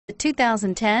The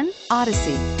 2010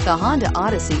 Odyssey. The Honda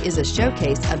Odyssey is a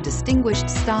showcase of distinguished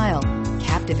style,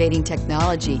 captivating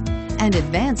technology, and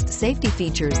advanced safety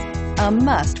features. A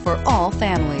must for all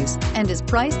families and is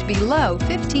priced below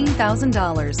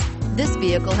 $15,000. This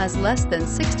vehicle has less than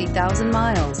 60,000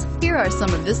 miles. Here are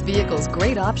some of this vehicle's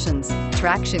great options: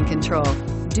 traction control,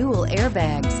 dual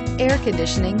airbags, air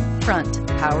conditioning, front,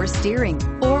 power steering,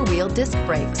 four-wheel disc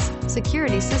brakes,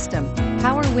 security system,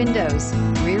 power windows,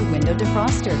 rear window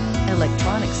defroster,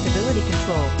 electronic stability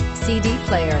control, CD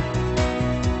player.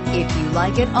 If you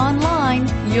like it online,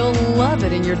 you'll love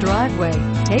it in your driveway.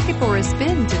 Take it for a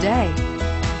spin today.